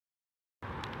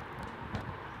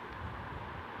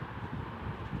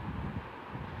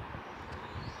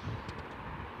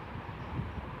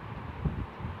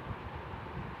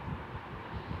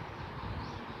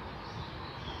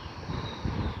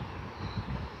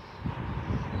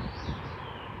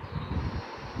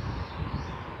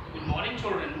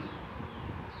children,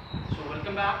 so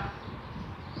welcome back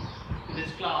to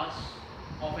this class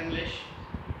of English,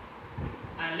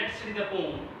 and let's study the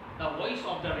poem The Voice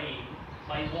of the Rain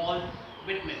by Walt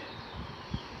Whitman.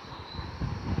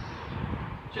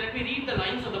 So let me read the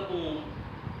lines of the poem.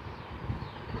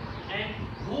 And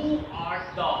who art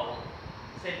thou,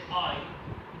 said I,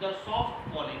 to the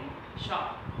soft falling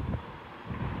shower,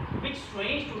 which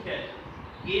strange to tell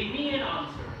gave me an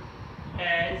answer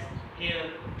as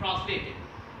here translated.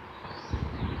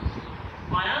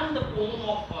 I am the poem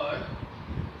of earth,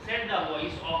 said the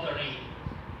voice of the rain.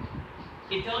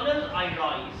 Eternal I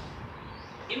rise,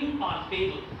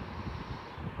 impalpable,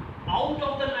 out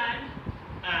of the land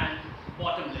and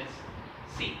bottomless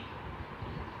sea.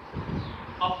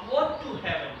 Upward to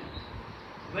heaven,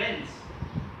 whence,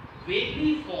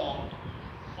 vaguely formed,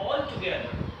 altogether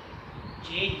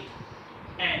changed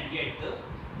and yet the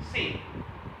same.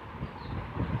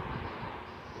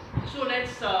 So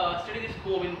let's study this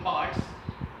poem in parts.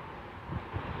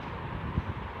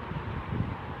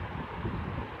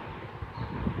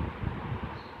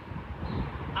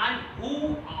 And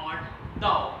who art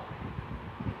thou?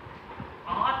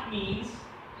 Art means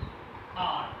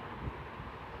art.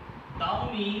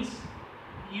 Thou means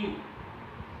you.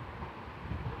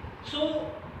 So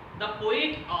the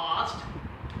poet asked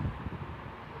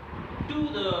to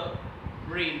the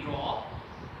raindrop,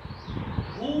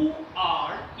 who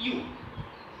are you?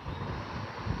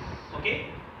 Okay,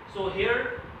 so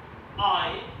here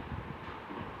I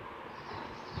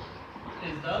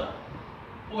is the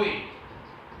poet.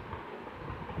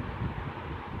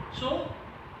 So,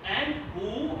 and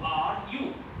who are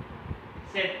you?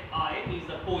 Said I is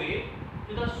the poet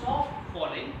to the soft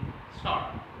falling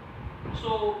star.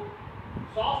 So,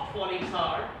 soft falling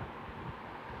star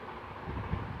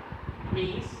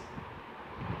means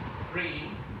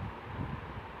rain,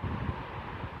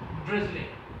 drizzling.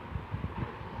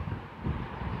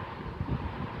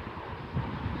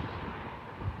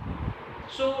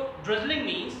 So, drizzling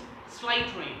means slight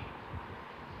rain.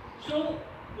 So,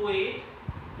 poet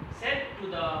said to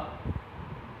the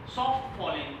soft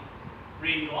falling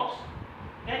raindrops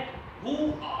that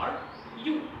who are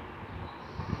you?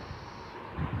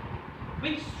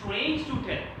 Which strange to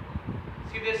tell.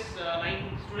 See this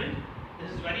line, student?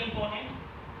 This is very important.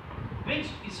 Which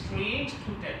is strange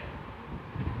to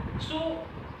tell. So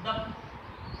the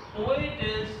poet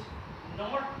is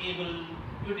not able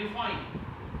to define.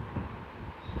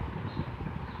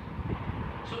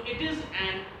 So it is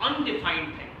an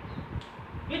undefined thing.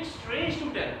 Which strange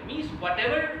to tell means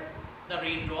whatever the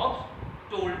raindrops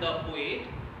told the poet,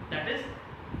 that is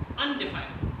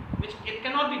undefined, which it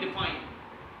cannot be defined.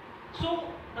 So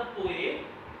the poet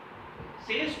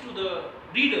says to the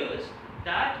readers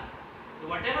that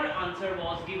whatever answer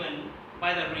was given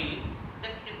by the rain,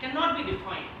 that it cannot be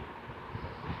defined.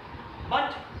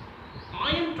 But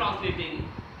I am translating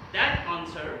that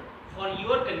answer for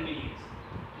your convenience.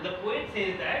 The poet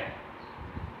says that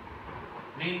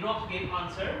raindrops gave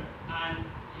answer and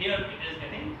here it is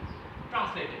getting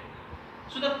translated.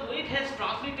 So the poet has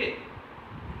translated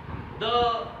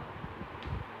the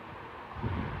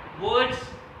words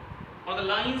or the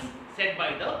lines said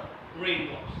by the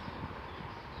raindrops.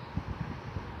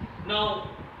 Now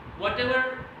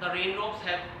whatever the raindrops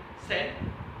have said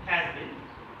has been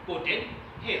quoted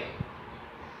here.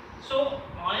 So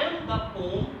I am the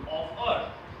poem of earth.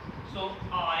 So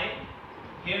I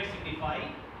here signify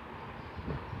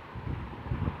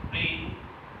rain.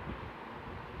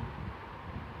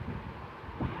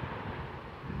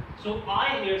 So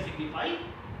I here signify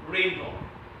raindrop.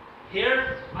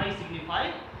 Here I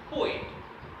signify poet.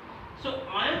 So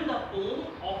I am the poem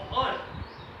of earth,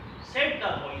 said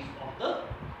the voice of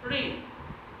the rain.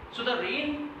 So the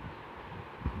rain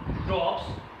drops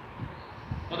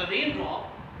or the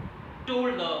raindrop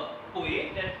told the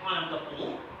poet that I am the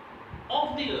poem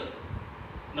of the earth.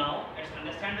 Now let's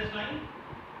understand this line.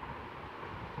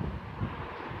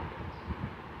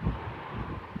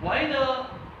 Why the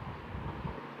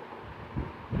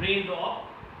raindrop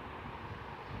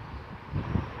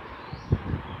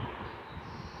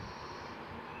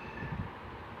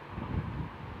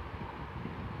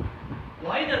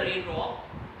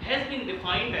has been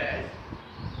defined as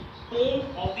poem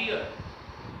of the earth?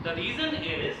 The reason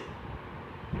is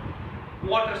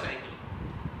water cycle.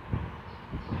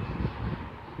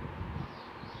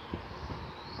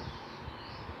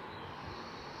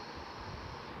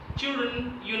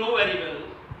 Children, you know very well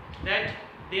that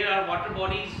there are water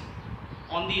bodies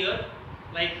on the earth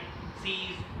like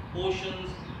seas, oceans,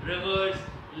 rivers,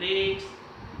 lakes,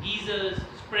 geysers,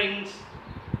 springs.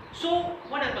 So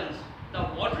what happens? The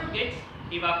water gets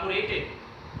evaporated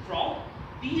from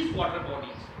these water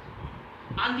bodies,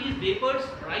 and these vapors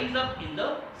rise up in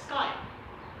the sky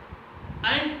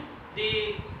and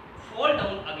they fall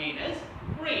down again as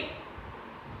rain.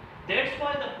 That's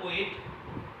why the poet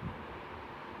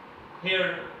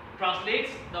here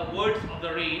translates the words of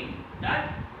the rain,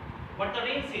 that what the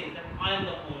rain says, that I am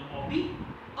the home of the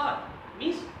earth,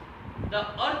 means the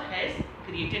earth has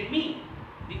created me,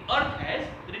 the earth has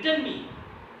written me.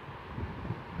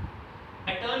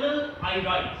 Eternal I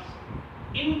rise,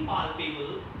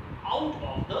 impalpable, out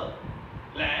of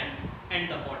the land and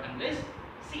the bottomless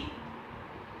sea.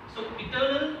 So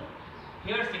eternal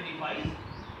here signifies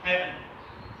heaven.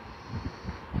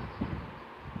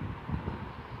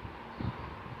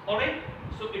 Alright,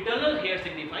 so eternal here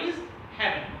signifies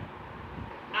heaven,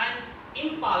 and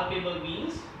impalpable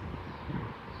means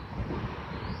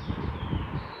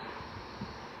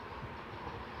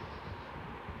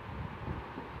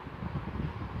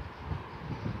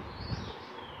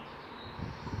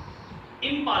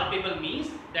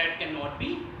that cannot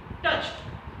be touched.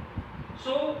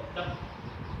 So the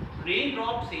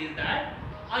raindrop says that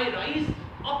I rise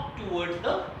up towards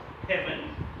the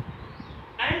heaven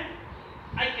and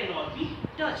I cannot be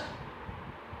touched.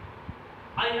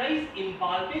 I rise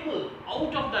impalpable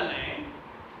out of the land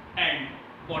and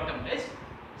bottomless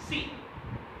sea.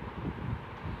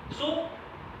 So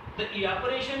the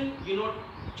evaporation,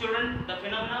 children, the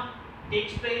phenomena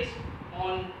takes place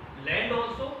on land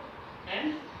also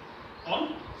and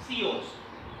on sea also.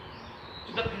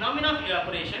 So the phenomena of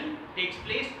evaporation takes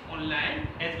place on land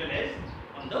as well as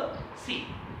on the sea.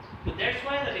 So that's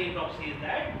why the raindrop says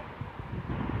that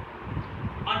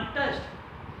untouched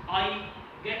I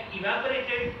get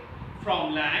evaporated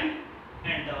from land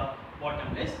and the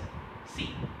bottomless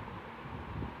sea.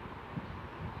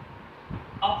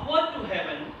 Upward to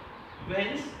heaven,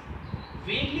 whence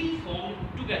vaguely formed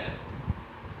together.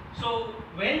 So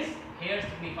whence here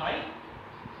signify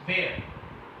where.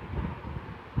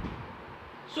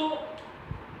 So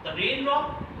the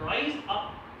raindrop rise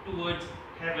up towards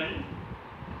heaven,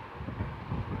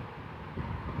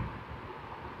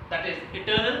 that is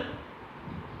eternal,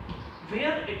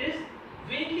 where it is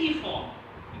vaguely formed,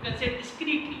 you can say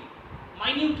discreetly,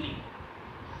 minutely,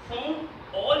 formed,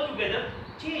 altogether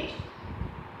changed.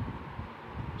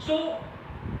 So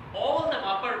all the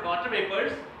water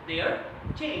vapors, they are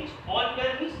changed.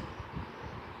 Altogether means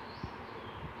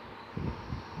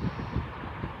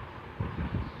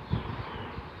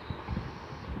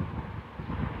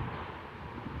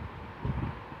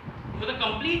so the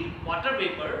complete water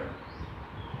vapor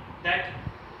that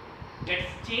gets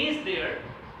changed there,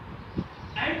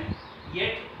 and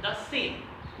yet the same.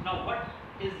 Now what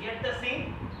is yet the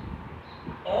same?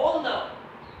 All the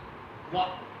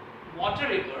water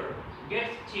vapor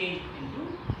gets changed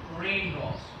into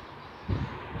raindrops.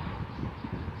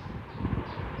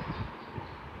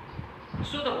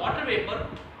 So the water vapor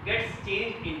gets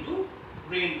changed into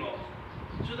raindrops.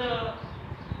 So the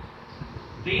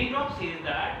raindrop says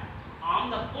that I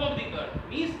am the home of the earth,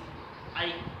 means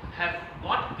I have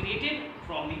got created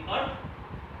from the earth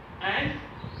and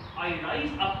I rise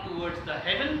up towards the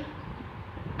heaven.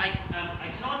 I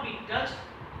cannot be touched,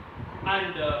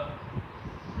 and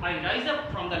I rise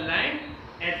up from the land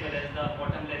as well as the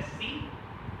bottomless sea.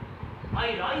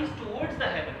 I rise towards the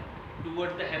heaven.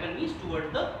 Towards the heaven means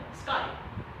towards the sky,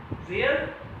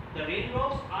 where the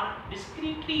raindrops are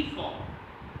discreetly formed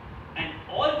and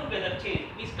altogether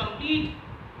changed, means complete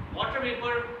water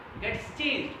vapor gets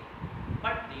changed,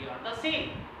 but they are the same.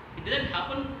 It doesn't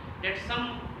happen that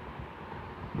some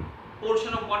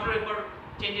portion of water vapor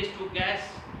changes to gas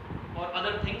or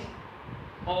other things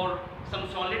or some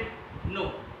solid.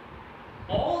 No,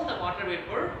 all the water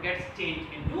vapor gets changed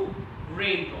into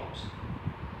raindrops.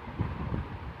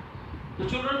 So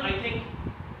children, I think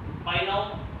by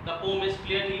now the poem is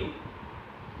clear to you.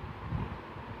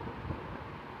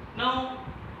 Now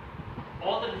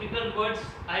all the difficult words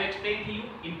I have explained to you.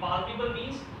 Impalpable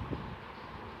means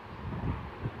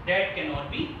that cannot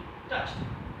be touched.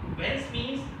 Whence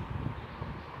means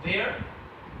where.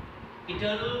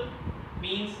 Eternal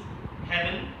means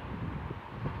heaven.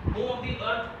 Home of the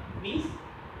earth means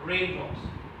raindrops.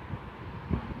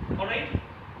 Alright.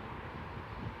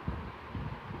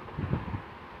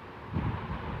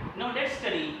 Now let's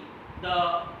study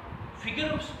the figure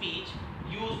of speech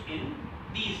used in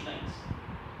these lines.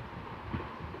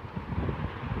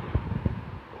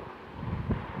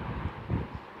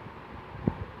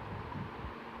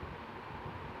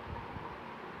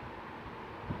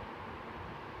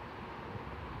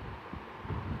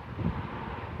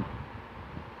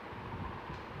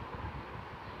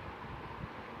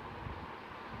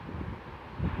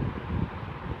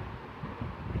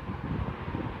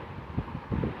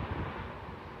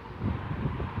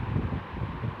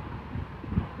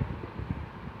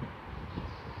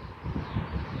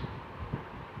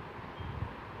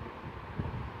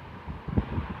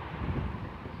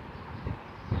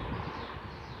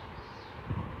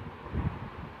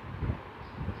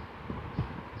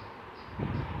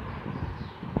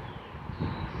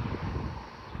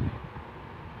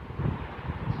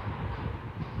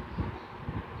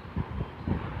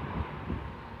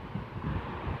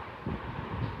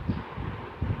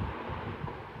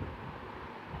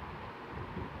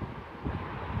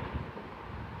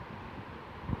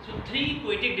 three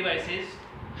poetic devices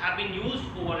have been used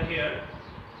over here.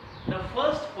 The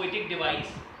first poetic device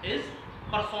is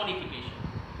personification.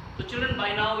 So children,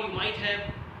 by now you might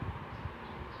have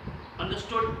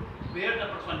understood where the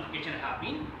personification have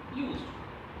been used.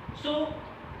 So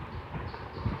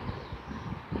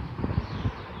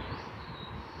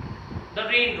the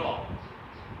raindrop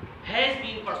has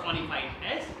been personified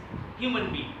as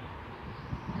human being.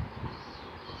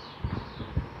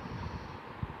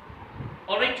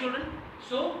 Alright children,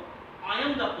 so I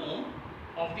am the poem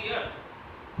of the earth.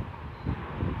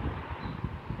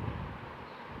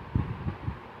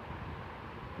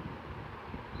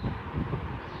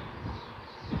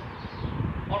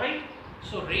 Alright,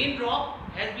 so raindrop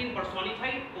has been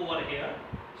personified over here.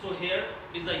 So here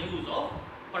is the use of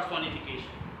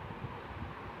personification.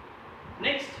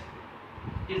 Next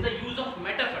is the use of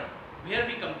metaphor, where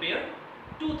we compare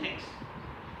two things.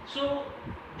 So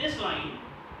this line,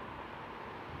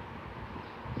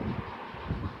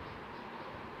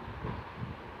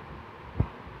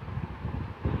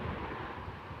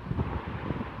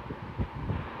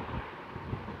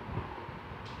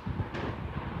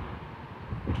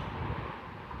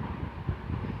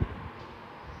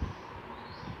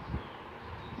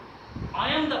 I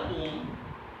am the poem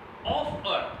of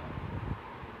earth.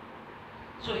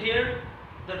 So here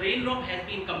the raindrop has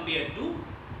been compared to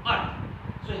earth.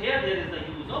 So here there is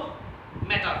the use of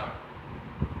metaphor.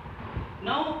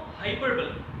 Now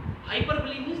hyperbole.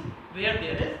 Hyperbole means where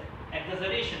there is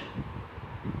exaggeration.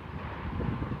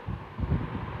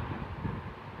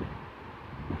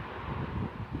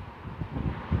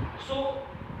 So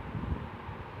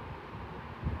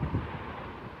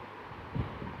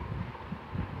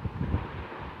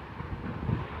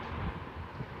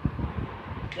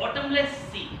bottomless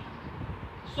sea.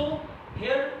 So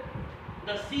here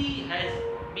the sea has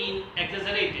been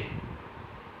exaggerated.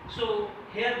 So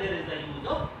here there is the use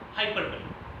of hyperbole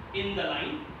in the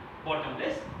line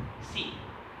bottomless sea.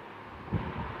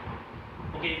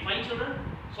 Okay, fine children.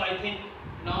 So I think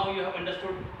now you have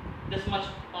understood this much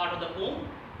part of the poem.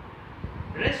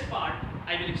 Rest part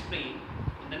I will explain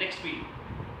in the next video.